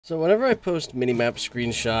So whenever I post minimap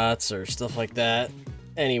screenshots or stuff like that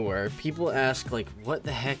anywhere, people ask like, what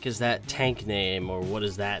the heck is that tank name, or what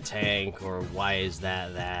is that tank, or why is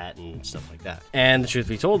that, and stuff like that. And the truth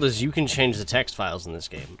be told is you can change the text files in this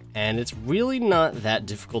game, and it's really not that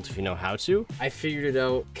difficult if you know how to. I figured it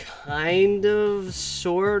out kind of,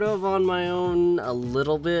 sort of on my own a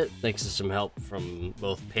little bit, thanks to some help from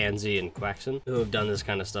both Pansy and Quaxon, who have done this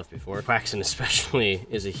kind of stuff before. Quaxon especially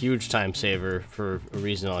is a huge time saver for a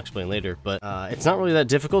reason I'll explain later, but it's not really that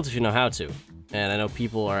difficult if you know how to. And I know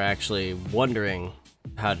people are actually wondering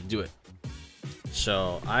how to do it.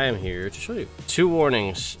 So I am here to show you. 2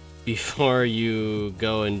 warnings before you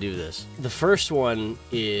go and do this. The first one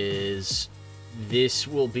is this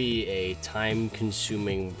will be a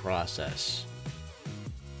time-consuming process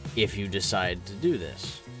if you decide to do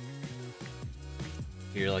this. I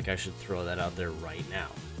feel like I should throw that out there right now.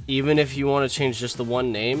 Even if you want to change just the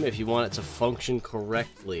one name, if you want it to function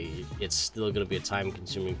correctly, it's still going to be a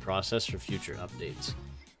time-consuming process for future updates.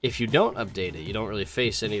 If you don't update it, you don't really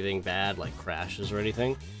face anything bad like crashes or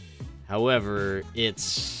anything. However,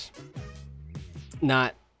 it's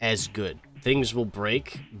not as good. Things will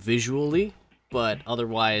break visually, but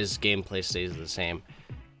otherwise gameplay stays the same.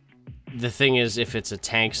 The thing is, if it's a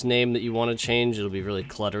tank's name that you want to change, it'll be really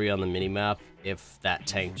cluttery on the minimap if that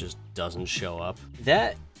tank just doesn't show up.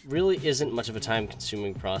 That really isn't much of a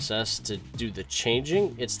time-consuming process to do the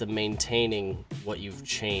changing. It's the maintaining what you've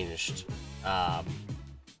changed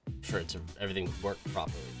for it to everything work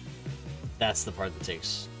properly. That's the part that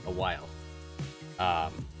takes a while.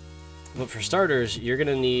 But for starters, you're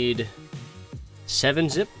gonna need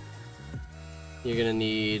 7-zip. You're gonna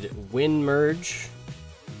need WinMerge,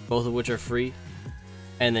 both of which are free.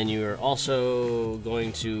 And then you are also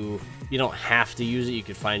going to, you don't have to use it, you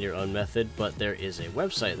could find your own method, but there is a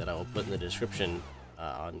website that I will put in the description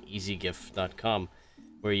on easygif.com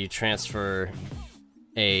where you transfer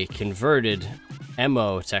a converted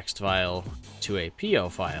MO text file to a PO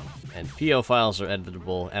file. And PO files are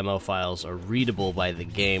editable, MO files are readable by the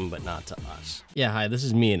game, but not to us. Yeah, hi, this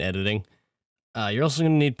is me in editing. You're also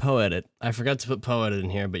going to need PoEdit. I forgot to put PoEdit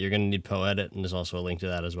in here, but you're going to need PoEdit, and there's also a link to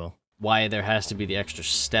that as well. Why there has to be the extra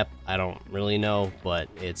step, I don't really know, but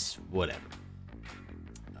it's whatever.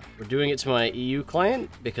 We're doing it to my EU client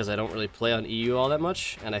because I don't really play on EU all that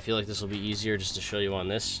much, and I feel like this will be easier just to show you on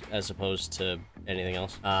this as opposed to anything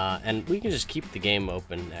else. And we can just keep the game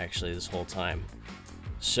open, actually, this whole time.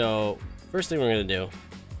 So, first thing we're going to do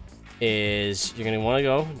is you're going to want to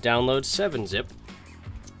go download 7-zip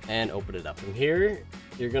and open it up. From here,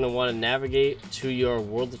 you're going to want to navigate to your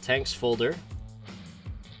World of Tanks folder.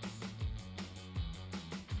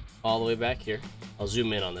 All the way back here. I'll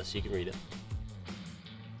zoom in on this so you can read it.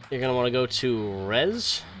 You're going to want to go to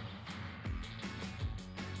Res,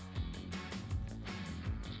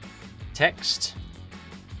 Text,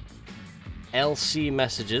 LC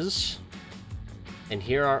Messages, and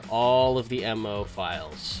here are all of the MO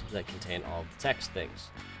files that contain all the text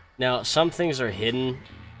things. Now, some things are hidden,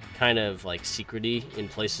 kind of like secrety, in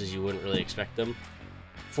places you wouldn't really expect them.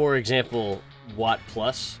 For example, WOT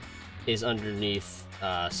Plus is underneath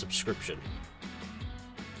subscription.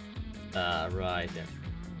 Right there.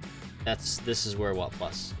 This is where WOT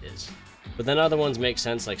Plus is. But then other ones make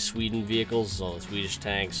sense, like Sweden vehicles is all the Swedish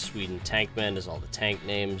tanks, Sweden tankmen is all the tank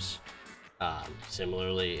names.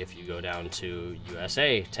 Similarly, if you go down to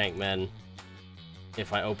USA tankmen,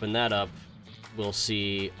 if I open that up, we'll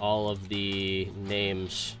see all of the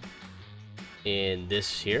names in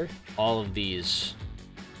this here. All of these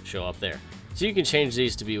show up there. So you can change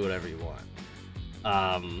these to be whatever you want.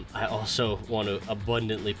 I also want to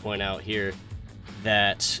abundantly point out here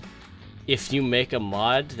that if you make a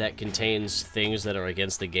mod that contains things that are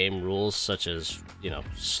against the game rules, such as, you know,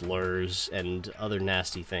 slurs and other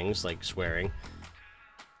nasty things like swearing,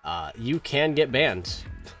 you can get banned.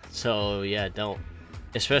 So yeah, don't.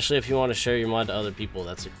 Especially if you want to share your mod to other people,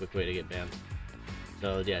 that's a quick way to get banned.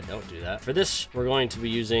 So yeah, don't do that. For this, we're going to be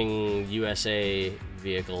using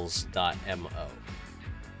usavehicles.mo.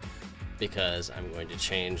 because I'm going to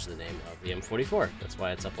change the name of the M44. That's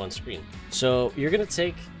why it's up on screen. So you're going to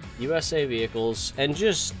take USA Vehicles and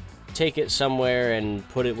just take it somewhere and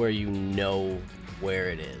put it where you know where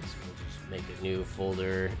it is. We'll just make a new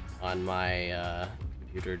folder on my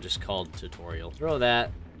computer just called tutorial. Throw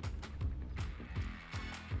that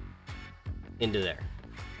into there.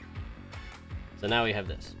 So now we have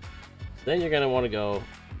this. So then you're going to want to go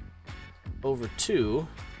over to,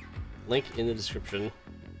 link in the description,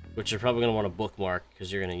 which you're probably going to want to bookmark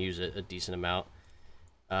because you're going to use it a decent amount.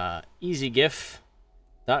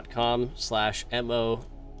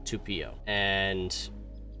 easygif.com/mo2po. And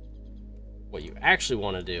What you actually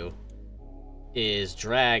want to do is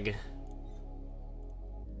drag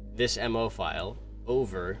this MO file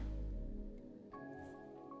over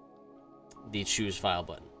the choose file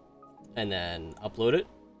button, and then upload it,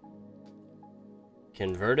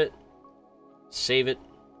 convert it, save it.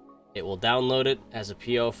 It will download it as a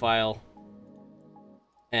PO file,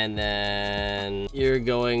 and then you're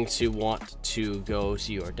going to want to go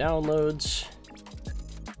to your downloads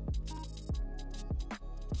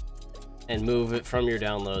and move it from your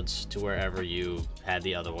downloads to wherever you had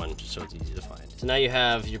the other one, just so it's easy to find. So now you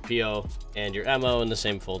have your PO and your MO in the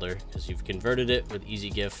same folder because you've converted it with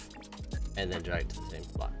EasyGIF and then drag it to the same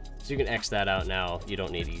spot. So you can X that out now. You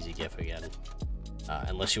don't need EasyGIF again,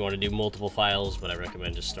 unless you want to do multiple files, but I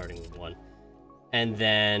recommend just starting with one. And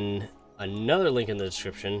then another link in the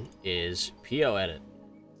description is PO Edit.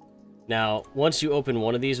 Now, once you open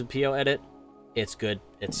one of these with PO Edit, it's good,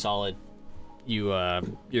 it's solid. You're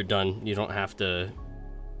done. You don't have to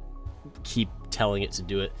keep telling it to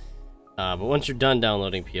do it. But once you're done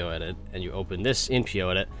downloading PO Edit and you open this in PO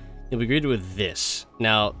Edit, you'll be greeted with this.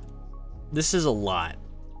 Now, this is a lot,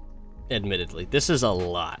 admittedly. This is a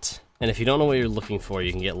lot. And if you don't know what you're looking for,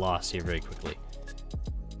 you can get lost here very quickly.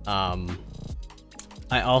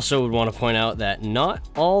 I also would want to point out that not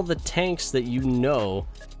all the tanks that you know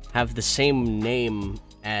have the same name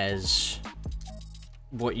as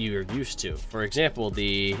what you're used to. For example,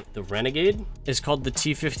 the Renegade is called the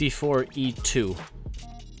T-54E2,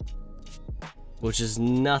 which is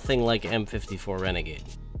nothing like M54 Renegade,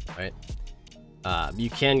 right? You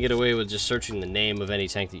can get away with just searching the name of any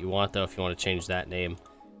tank that you want, though, if you want to change that name,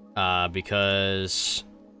 because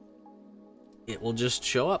it will just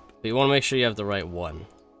show up. But you want to make sure you have the right one.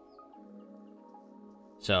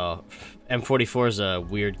 So, M44 is a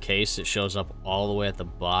weird case. It shows up all the way at the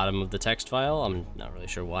bottom of the text file. I'm not really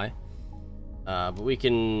sure why. But we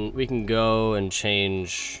can go and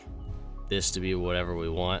change this to be whatever we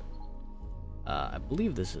want. I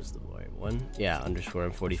believe this is the right one. Yeah, underscore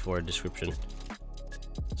M44 description.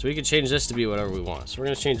 So we can change this to be whatever we want. So we're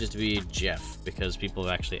going to change it to be Jeff, because people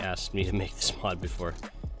have actually asked me to make this mod before.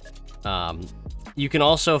 You can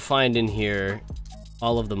also find in here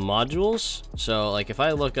all of the modules. So like if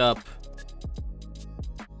I look up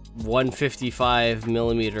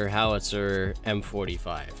 155mm howitzer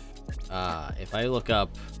M45, if I look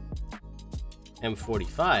up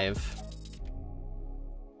M45,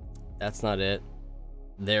 that's not it.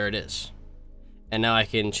 There it is. And now I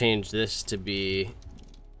can change this to be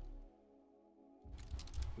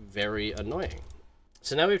very annoying.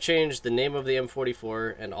 So now we've changed the name of the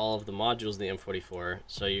M44 and all of the modules of the M44.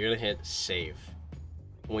 So you're gonna hit save.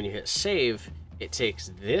 When you hit save, it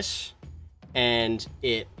takes this and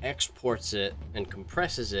it exports it and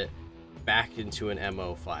compresses it back into an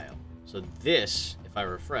MO file. So this, if I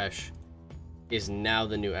refresh, is now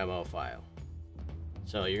the new MO file.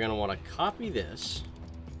 So you're gonna wanna copy this,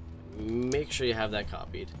 make sure you have that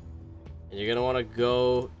copied, and you're gonna wanna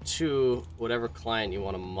go to whatever client you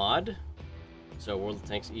wanna mod. So World of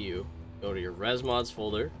Tanks EU, go to your res mods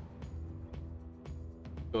folder,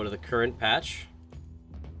 go to the current patch,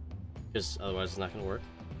 because otherwise it's not going to work.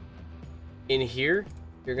 In here,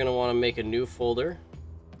 you're going to want to make a new folder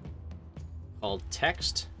called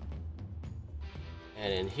text,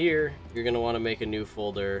 and in here, you're going to want to make a new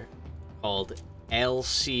folder called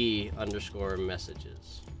LC underscore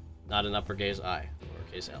messages, not an uppercase I,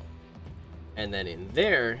 lowercase L. And then in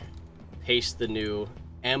there, paste the new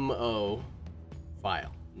MO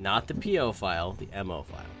file, not the PO file, the MO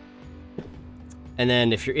file. And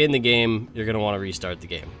then if you're in the game, you're going to want to restart the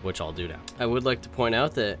game, which I'll do now. I would like to point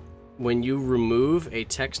out that when you remove a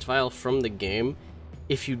text file from the game,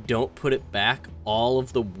 if you don't put it back, all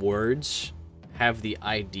of the words have the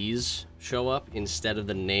IDs show up instead of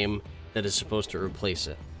the name that is supposed to replace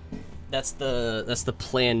it. That's the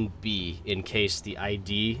plan B in case the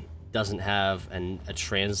ID doesn't have a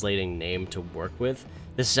translating name to work with.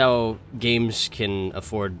 This is how games can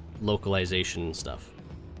afford localization and stuff.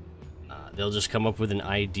 They'll just come up with an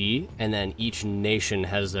ID, and then each nation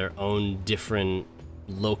has their own different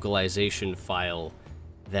localization file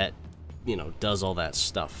that, you know, does all that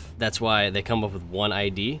stuff. That's why they come up with one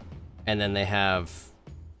ID, and then they have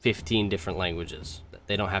 15 different languages.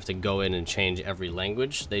 They don't have to go in and change every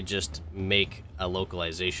language. They just make a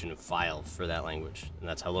localization file for that language, and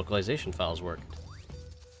that's how localization files work.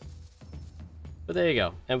 But there you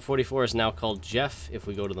go. M44 is now called Jeff. If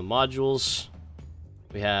we go to the modules,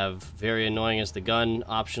 we have very annoying as the gun,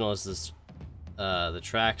 optional as this, the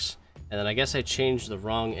tracks, and then I guess I changed the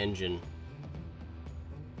wrong engine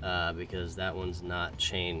because that one's not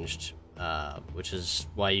changed. which is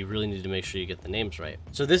why you really need to make sure you get the names right.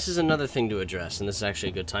 So this is another thing to address, and this is actually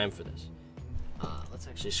a good time for this. Let's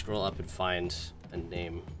actually scroll up and find a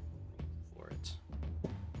name for it.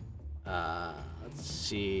 Let's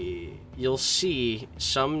see. You'll see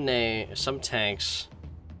some tanks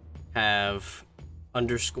have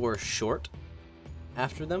underscore short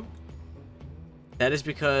after them. That is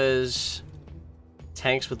because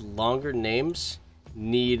tanks with longer names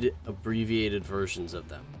need abbreviated versions of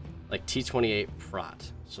them, like T28 Prot.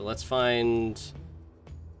 So let's find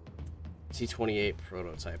T28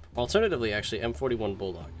 Prototype. Alternatively, actually, M41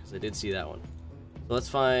 Bulldog, because I did see that one. So let's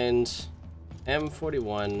find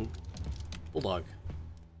M41 Bulldog.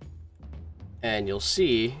 And you'll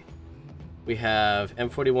see we have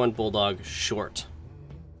M41 Bulldog Short.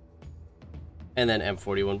 And then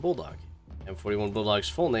M41 Bulldog. M41 Bulldog's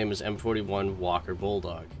full name is M41 Walker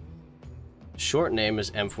Bulldog. Short name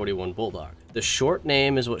is M41 Bulldog. The short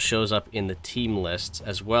name is what shows up in the team lists,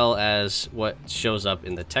 as well as what shows up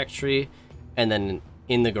in the tech tree, and then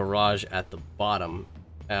in the garage at the bottom.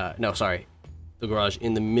 No, sorry, the garage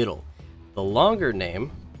in the middle. The longer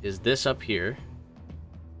name is this up here,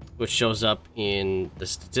 which shows up in the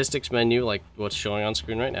statistics menu, like what's showing on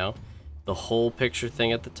screen right now. The whole picture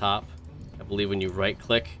thing at the top. I believe when you right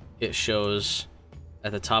click, it shows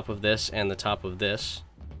at the top of this and the top of this.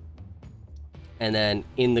 And then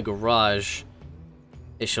in the garage,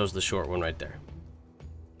 it shows the short one right there.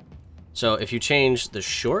 So if you change the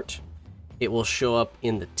short, it will show up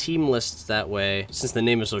in the team lists that way. Since the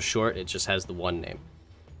name is so short, it just has the one name.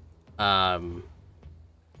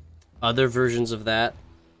 Other versions of that,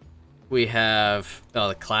 we have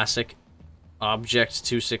the classic Object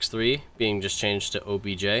 263 being just changed to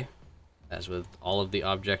OBJ, as with all of the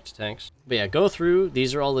object tanks. But yeah, go through.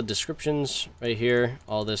 These are all the descriptions right here.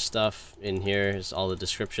 All this stuff in here is all the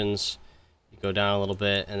descriptions. You go down a little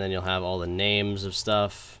bit, and then you'll have all the names of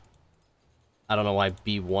stuff. I don't know why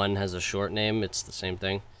B1 has a short name. It's the same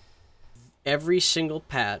thing. Every single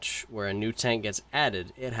patch where a new tank gets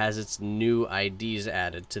added, it has its new IDs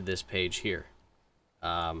added to this page here.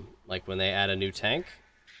 Like when they add a new tank,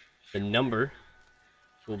 the number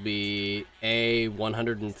will be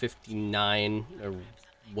A159 or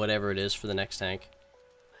whatever it is for the next tank,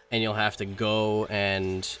 and you'll have to go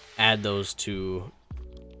and add those to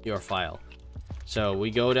your file. So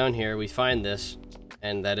we go down here, we find this,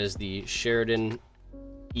 and that is the Sheridan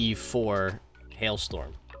E4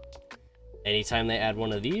 Hailstorm. Anytime they add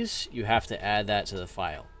one of these, you have to add that to the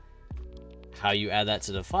file. How you add that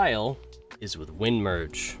to the file is with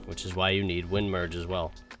WinMerge, which is why you need WinMerge as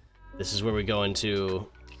well. This is where we go into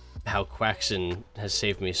how Quaxon has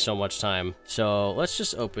saved me so much time. So let's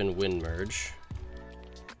just open WinMerge.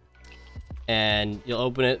 And you'll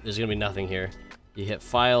open it, there's gonna be nothing here. You hit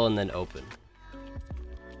File and then Open.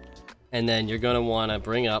 And then you're gonna wanna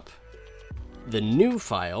bring up the new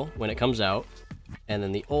file when it comes out, and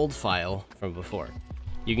then the old file from before.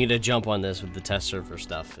 You can get a jump on this with the test server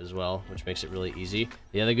stuff as well, which makes it really easy.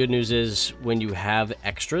 The other good news is when you have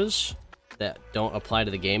extras that don't apply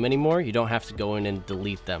to the game anymore, you don't have to go in and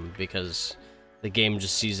delete them, because the game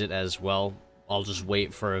just sees it as, well, I'll just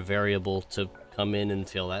wait for a variable to come in and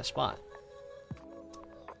fill that spot.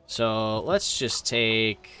 So let's just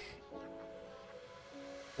take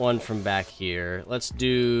one from back here. Let's add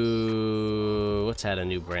a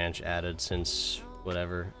new branch added since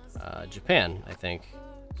whatever, Japan, I think.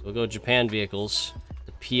 So we'll go Japan vehicles,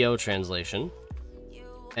 the PO translation,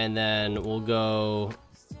 and then we'll go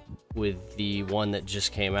with the one that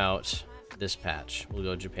just came out this patch. We'll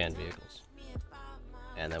go Japan vehicles,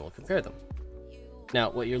 and then we'll compare them. Now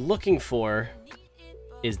what you're looking for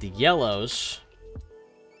is the yellows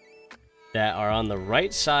that are on the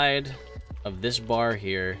right side of this bar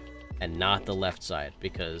here and not the left side,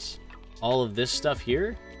 because all of this stuff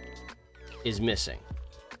here is missing.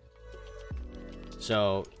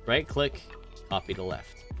 So right click, copy to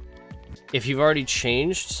left. If you've already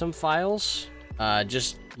changed some files,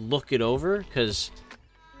 just look it over, because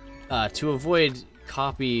to avoid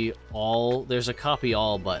copy all, there's a copy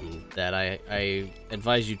all button that I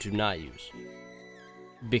advise you to not use,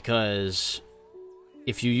 because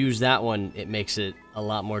if you use that one, it makes it a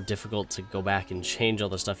lot more difficult to go back and change all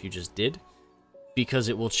the stuff you just did, because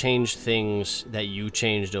it will change things that you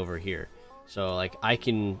changed over here. So like I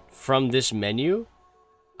can, from this menu,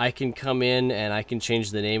 I can come in and I can change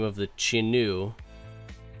the name of the Chinook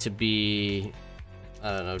to be,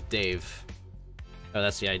 I don't know, Dave. Oh,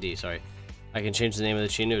 that's the ID, sorry. I can change the name of the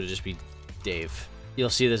Chinook to just be Dave. You'll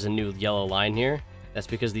see there's a new yellow line here. That's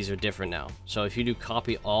because these are different now. So if you do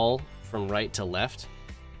copy all from right to left,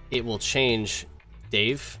 it will change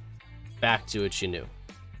Dave back to a Chinook.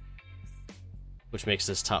 which makes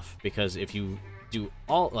this tough, because if you do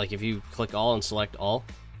all, like if you click all and select all,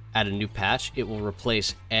 add a new patch, it will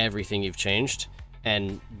replace everything you've changed,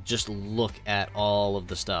 and just look at all of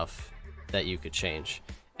the stuff that you could change.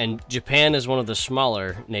 And Japan is one of the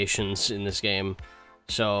smaller nations in this game,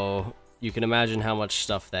 so you can imagine how much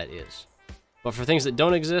stuff that is. But for things that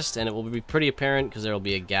don't exist, and it will be pretty apparent because there will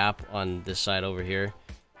be a gap on this side over here,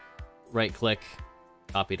 right click,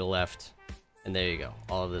 copy to left, and there you go.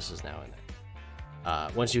 All of this is now in there.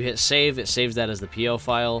 Once you hit save, it saves that as the PO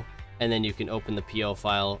file, and then you can open the PO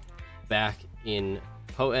file back in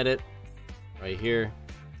PoEdit right here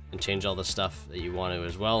and change all the stuff that you want to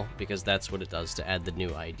as well, because that's what it does to add the new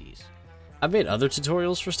IDs. I've made other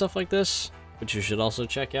tutorials for stuff like this, which you should also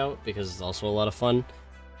check out because it's also a lot of fun.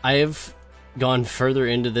 I have gone further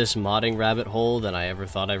into this modding rabbit hole than I ever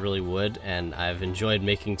thought I really would, and I've enjoyed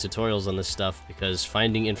making tutorials on this stuff because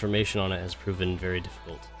finding information on it has proven very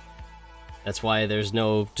difficult. That's why there's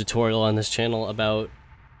no tutorial on this channel about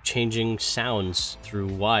changing sounds through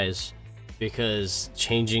Wise, because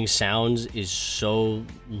changing sounds is so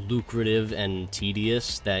lucrative and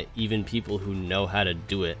tedious that even people who know how to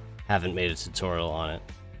do it haven't made a tutorial on it.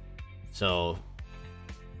 So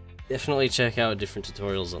definitely check out different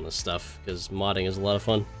tutorials on this stuff, because modding is a lot of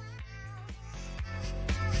fun.